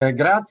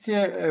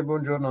Grazie e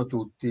buongiorno a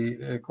tutti.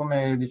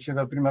 Come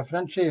diceva prima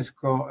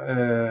Francesco,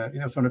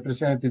 io sono il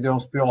presidente di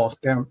OSPI-OST,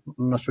 che è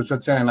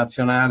un'associazione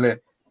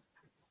nazionale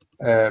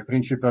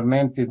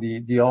principalmente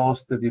di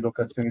host, di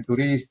locazioni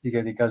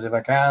turistiche, di case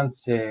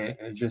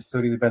vacanze,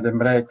 gestori di bed and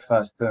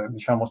breakfast,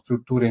 diciamo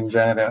strutture in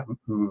genere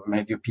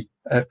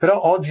medio-piccole.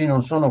 Però oggi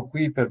non sono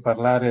qui per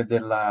parlare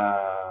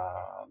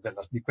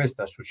di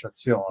questa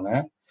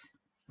associazione,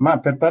 ma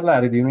per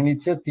parlare di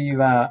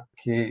un'iniziativa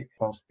che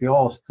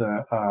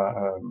OSPI-OST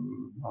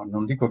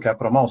non dico che ha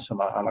promosso,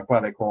 ma alla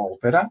quale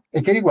coopera e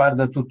che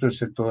riguarda tutto il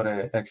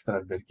settore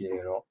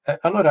extra-alberghiero.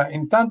 Allora,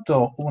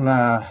 intanto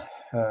una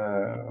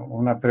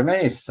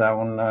premessa,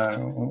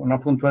 una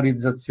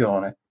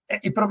puntualizzazione.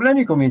 I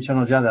problemi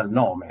cominciano già dal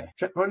nome,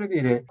 cioè voglio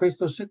dire,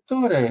 questo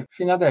settore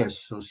fino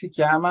adesso si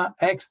chiama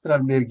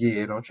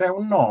extra-alberghiero, cioè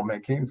un nome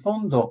che in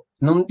fondo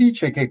non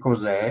dice che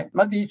cos'è,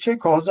 ma dice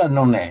cosa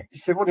non è.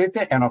 Se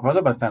volete è una cosa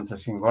abbastanza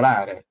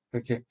singolare,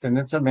 perché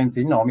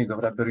tendenzialmente i nomi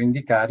dovrebbero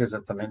indicare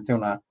esattamente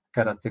una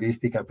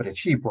caratteristica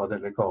precipua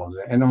delle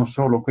cose e non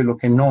solo quello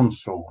che non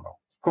sono.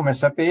 Come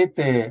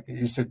sapete,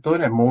 il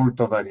settore è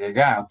molto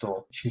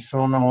variegato, ci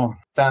sono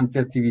tante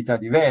attività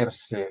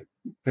diverse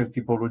per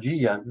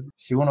tipologia.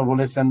 Se uno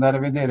volesse andare a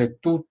vedere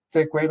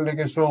tutte quelle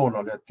che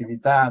sono le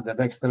attività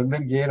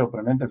dell'extraalberghiero,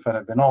 probabilmente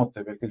farebbe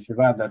notte, perché si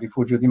va dal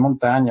rifugio di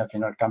montagna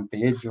fino al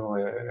campeggio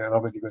e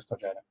robe di questo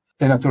genere.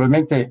 E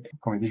naturalmente,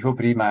 come dicevo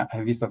prima,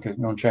 visto che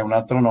non c'è un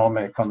altro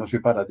nome, quando si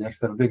parla di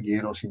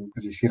extraalberghiero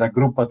si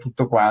raggruppa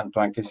tutto quanto,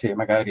 anche se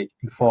magari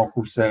il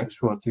focus è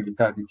su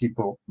attività di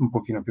tipo un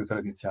pochino più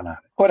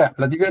tradizionale. Ora,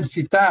 la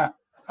diversità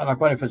alla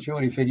quale facevo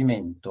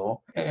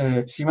riferimento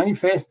si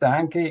manifesta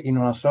anche in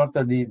una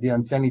sorta di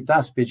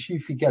anzianità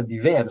specifica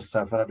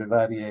diversa fra le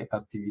varie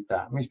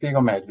attività. Mi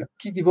spiego meglio.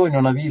 Chi di voi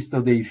non ha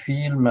visto dei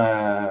film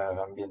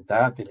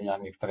ambientati negli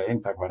anni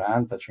 30,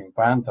 40,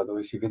 50,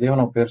 dove si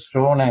vedevano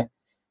persone,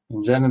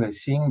 in genere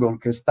single,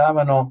 che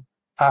stavano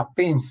a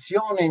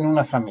pensione in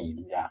una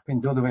famiglia,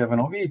 quindi dove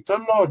avevano vitto,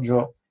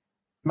 alloggio,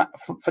 ma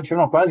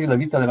facevano quasi la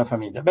vita della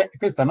famiglia. Beh,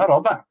 questa è una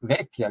roba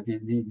vecchia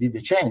di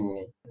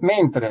decenni.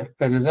 Mentre,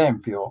 per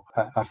esempio,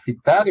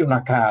 affittare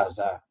una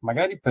casa,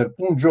 magari per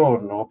un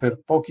giorno o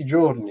per pochi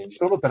giorni,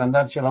 solo per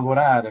andarci a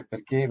lavorare,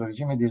 perché il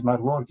regime di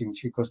smart working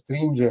ci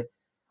costringe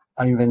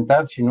a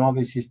inventarci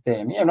nuovi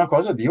sistemi, è una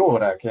cosa di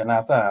ora, che è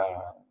nata,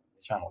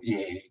 diciamo,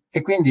 ieri.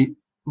 E quindi,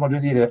 voglio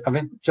dire,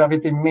 già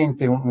avete in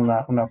mente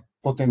una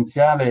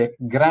potenziale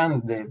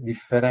grande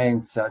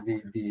differenza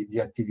di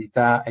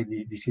attività e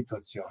di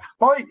situazioni.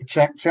 Poi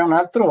c'è un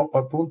altro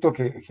punto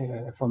che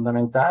è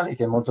fondamentale,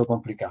 che è molto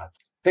complicato.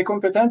 Le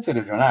competenze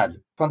regionali.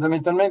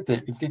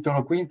 Fondamentalmente il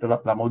titolo quinto,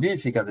 la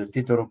modifica del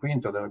titolo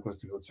quinto della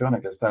Costituzione,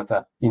 che è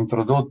stata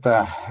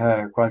introdotta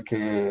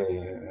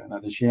una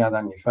decina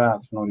d'anni fa,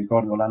 non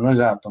ricordo l'anno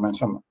esatto, ma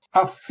insomma,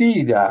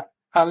 affida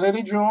alle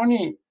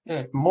regioni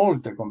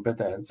molte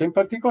competenze, in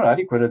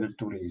particolare quelle del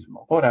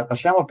turismo. Ora,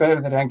 lasciamo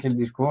perdere anche il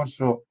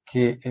discorso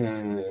che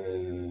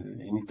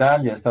in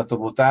Italia è stato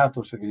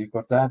votato, se vi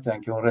ricordate,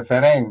 anche un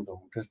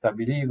referendum che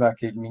stabiliva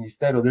che il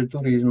Ministero del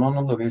Turismo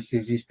non dovesse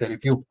esistere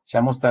più.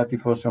 Siamo stati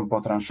forse un po'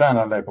 tranchant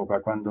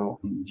all'epoca, quando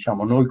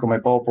diciamo, noi come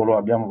popolo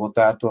abbiamo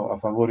votato a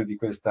favore di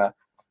questa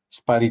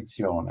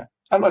sparizione.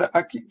 Allora,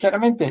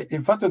 chiaramente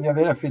il fatto di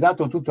aver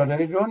affidato tutto alle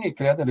regioni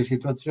crea delle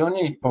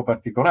situazioni un po'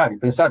 particolari.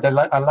 Pensate al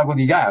lago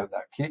di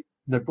Garda, che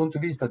dal punto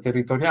di vista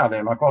territoriale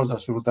è una cosa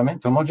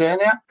assolutamente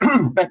omogenea.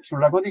 Beh, sul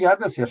lago di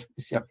Garda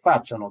si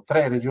affacciano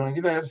 3 regioni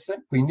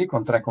diverse, quindi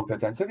con 3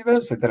 competenze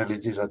diverse e 3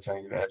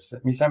 legislazioni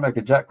diverse. Mi sembra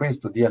che già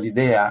questo dia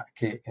l'idea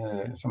che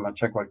insomma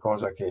c'è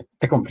qualcosa che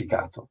è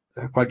complicato.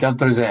 Qualche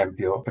altro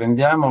esempio,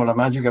 prendiamo la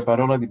magica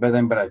parola di bed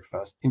and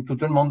breakfast. In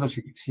tutto il mondo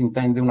si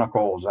intende una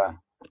cosa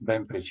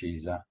ben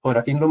precisa.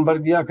 Ora, in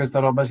Lombardia questa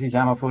roba si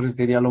chiama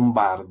foresteria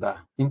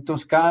lombarda. In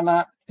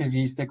Toscana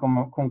esiste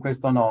con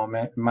questo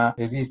nome, ma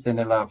esiste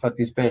nella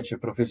fattispecie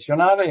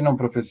professionale e non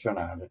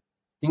professionale.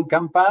 In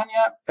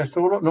Campania è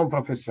solo non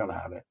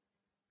professionale,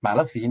 ma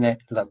alla fine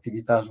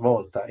l'attività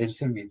svolta e il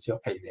servizio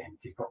è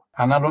identico.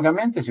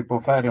 Analogamente si può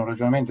fare un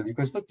ragionamento di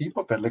questo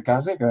tipo per le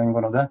case che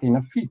vengono date in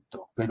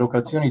affitto, le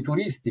locazioni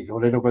turistiche o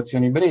le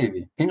locazioni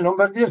brevi. In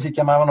Lombardia si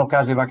chiamavano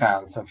case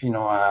vacanza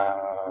fino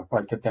a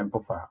qualche tempo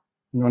fa.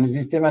 Non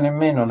esisteva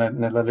nemmeno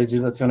nella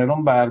legislazione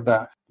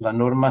lombarda la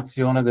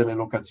normazione delle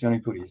locazioni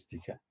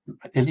turistiche.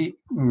 E lì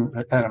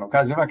erano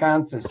case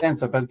vacanze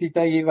senza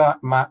partita IVA,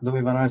 ma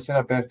dovevano essere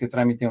aperte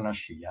tramite una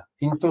SCIA.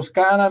 In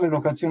Toscana le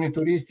locazioni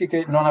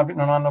turistiche non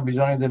hanno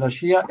bisogno della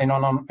SCIA e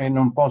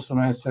non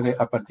possono essere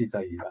a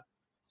partita IVA.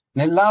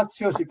 Nel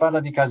Lazio si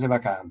parla di case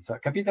vacanza.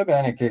 Capite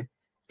bene che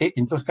e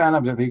in Toscana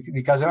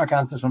di case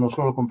vacanze sono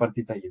solo con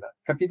partita IVA.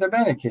 Capite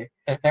bene che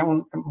è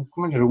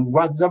un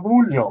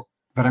guazzabuglio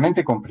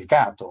veramente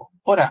complicato.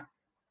 Ora,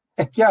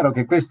 è chiaro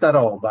che questa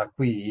roba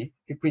qui,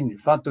 e quindi il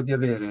fatto di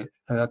avere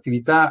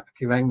attività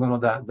che vengono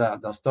da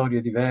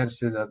storie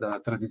diverse, da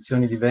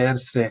tradizioni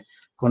diverse,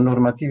 con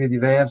normative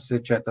diverse,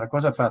 eccetera.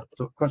 Cosa ha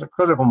fatto? Cosa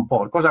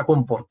ha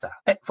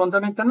comportato?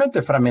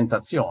 Fondamentalmente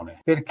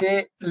frammentazione,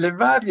 perché le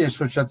varie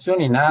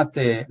associazioni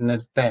nate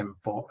nel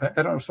tempo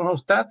sono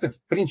state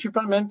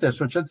principalmente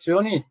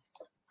associazioni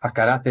a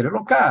carattere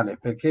locale,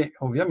 perché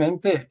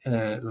ovviamente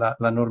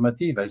la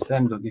normativa,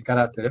 essendo di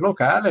carattere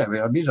locale,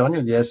 aveva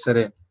bisogno di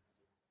essere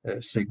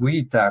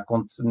seguita,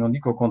 non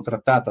dico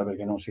contrattata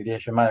perché non si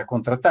riesce mai a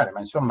contrattare, ma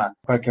insomma in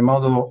qualche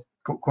modo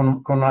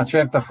con una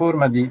certa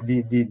forma di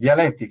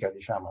dialettica,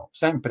 diciamo,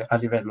 sempre a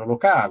livello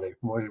locale,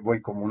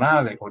 vuoi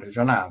comunale o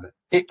regionale,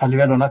 e a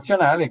livello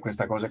nazionale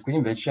questa cosa qui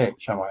invece,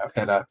 diciamo,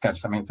 era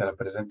scarsamente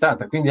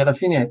rappresentata. Quindi alla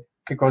fine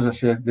che cosa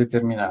si è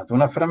determinato?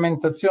 Una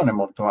frammentazione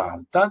molto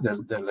alta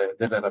delle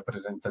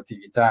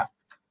rappresentatività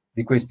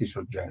di questi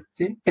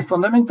soggetti e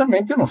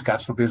fondamentalmente uno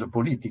scarso peso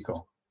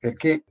politico,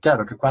 perché è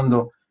chiaro che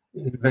quando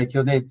il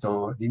vecchio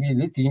detto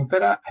divide et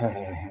impera,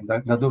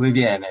 da dove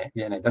viene?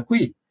 Viene da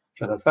qui,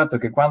 cioè dal fatto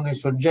che quando i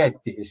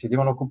soggetti che si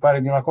devono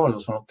occupare di una cosa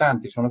sono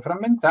tanti, sono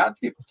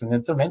frammentati,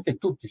 tendenzialmente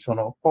tutti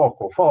sono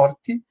poco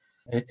forti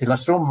e la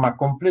somma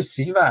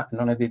complessiva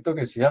non è detto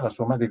che sia la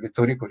somma dei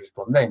vettori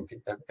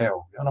corrispondenti, è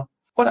ovvio, no?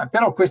 Ora,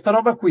 però questa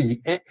roba qui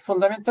è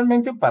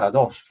fondamentalmente un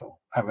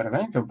paradosso, è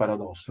veramente un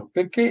paradosso,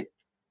 perché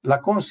la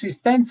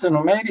consistenza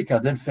numerica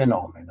del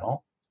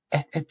fenomeno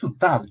è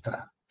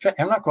tutt'altra, cioè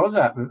è una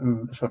cosa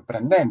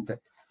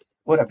sorprendente.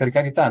 Ora, per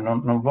carità,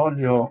 non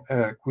voglio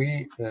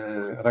qui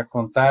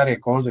raccontare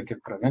cose che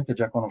probabilmente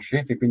già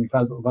conoscete, quindi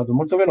vado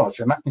molto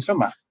veloce, ma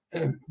insomma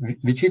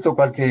vi cito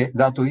qualche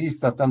dato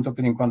ISTAT tanto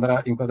per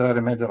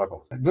inquadrare meglio la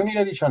cosa.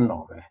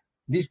 2019,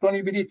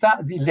 disponibilità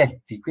di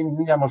letti, quindi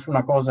andiamo su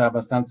una cosa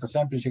abbastanza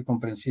semplice e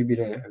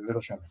comprensibile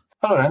velocemente.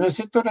 Allora, nel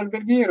settore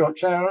alberghiero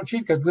c'erano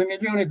circa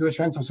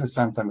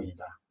 2.260.000.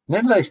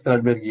 Nell'extra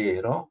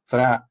alberghiero,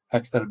 tra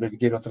extra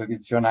alberghiero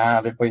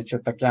tradizionale, poi ci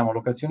attacchiamo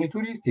locazioni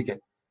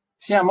turistiche,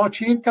 siamo a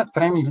circa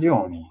 3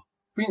 milioni.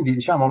 Quindi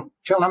diciamo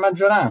c'è una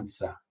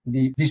maggioranza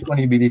di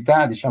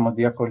disponibilità, diciamo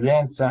di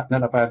accoglienza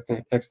nella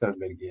parte extra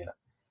alberghiera.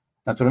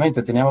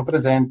 Naturalmente teniamo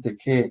presente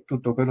che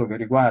tutto quello che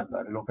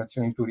riguarda le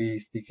locazioni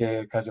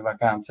turistiche, case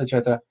vacanze,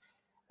 eccetera,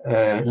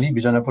 lì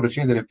bisogna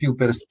procedere più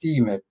per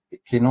stime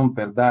che non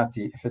per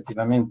dati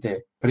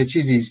effettivamente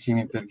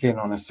precisissimi, perché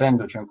non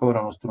essendoci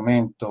ancora uno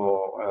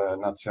strumento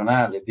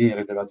nazionale di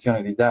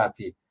rilevazione di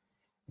dati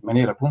in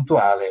maniera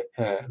puntuale,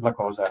 la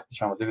cosa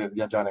diciamo, deve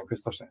viaggiare in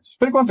questo senso.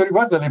 Per quanto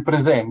riguarda le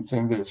presenze,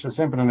 invece,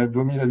 sempre nel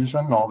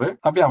 2019,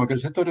 abbiamo che il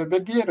settore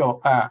alberghiero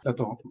ha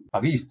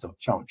visto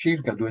diciamo,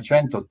 circa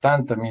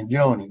 280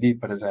 milioni di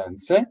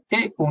presenze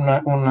e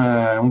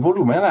un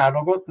volume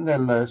analogo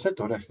nel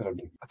settore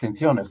extraalberghiero.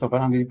 Attenzione, sto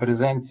parlando di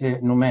presenze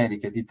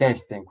numeriche, di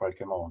teste in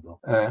qualche modo,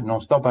 non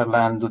sto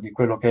parlando di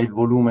quello che è il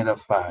volume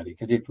d'affari,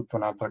 che è tutta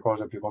un'altra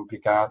cosa più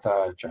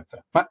complicata,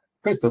 eccetera. Ma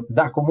questo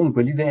dà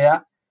comunque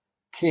l'idea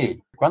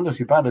che quando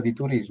si parla di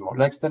turismo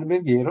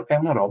l'extraalberghiero è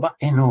una roba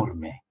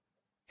enorme,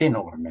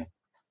 enorme,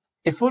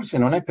 e forse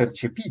non è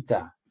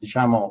percepita,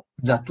 diciamo,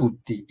 da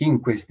tutti in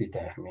questi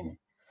termini.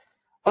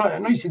 Allora,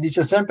 noi si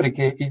dice sempre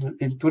che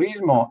il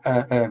turismo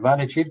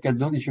vale circa il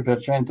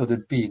 12%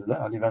 del PIL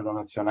a livello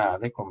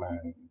nazionale,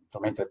 come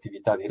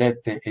attività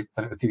dirette e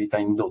attività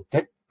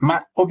indotte,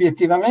 ma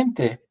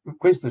obiettivamente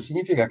questo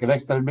significa che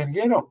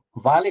l'extraalberghiero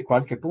vale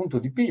qualche punto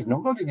di PIL.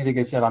 Non voglio dire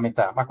che sia la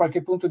metà, ma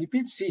qualche punto di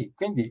PIL sì.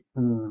 Quindi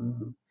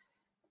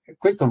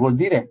questo vuol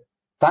dire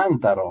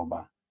tanta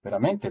roba,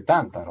 veramente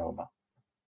tanta roba.